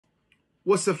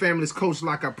What's up, family? It's Coach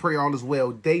Lock. I pray all is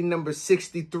well. Day number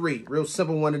 63. Real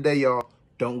simple one today, y'all.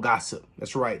 Don't gossip.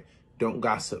 That's right. Don't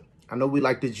gossip. I know we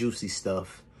like the juicy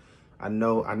stuff. I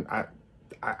know.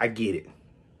 I get it.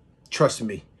 Trust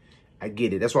me. I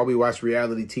get it. That's why we watch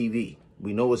reality TV.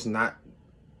 We know it's not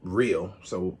real,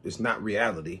 so it's not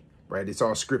reality, right? It's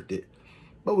all scripted,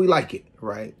 but we like it,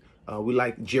 right? We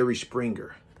like Jerry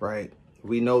Springer, right?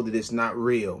 We know that it's not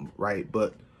real, right?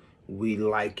 But we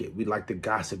like it. We like the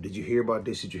gossip. Did you hear about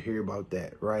this? Did you hear about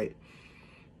that? Right?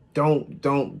 Don't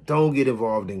get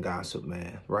involved in gossip,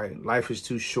 man. Right? Life is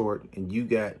too short, and you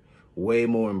got way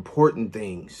more important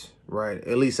things, right?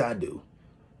 At least I do,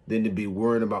 than to be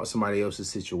worrying about somebody else's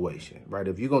situation, right?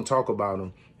 If you're gonna talk about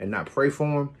them and not pray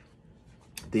for them,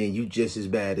 then you just as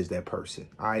bad as that person.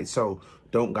 All right. So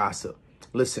don't gossip.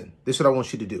 Listen, this is what I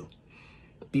want you to do.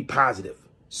 Be positive.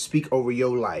 Speak over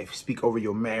your life. Speak over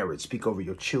your marriage. Speak over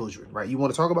your children, right? You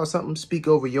want to talk about something? Speak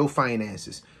over your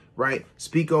finances, right?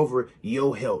 Speak over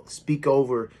your health. Speak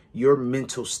over your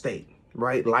mental state,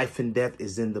 right? Life and death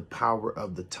is in the power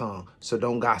of the tongue. So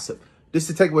don't gossip. This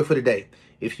is the takeaway for today.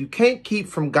 If you can't keep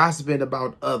from gossiping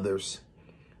about others,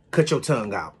 cut your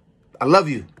tongue out. I love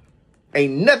you.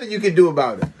 Ain't nothing you can do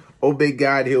about it. Obey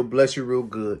God. He'll bless you real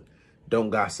good. Don't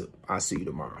gossip. I'll see you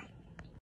tomorrow.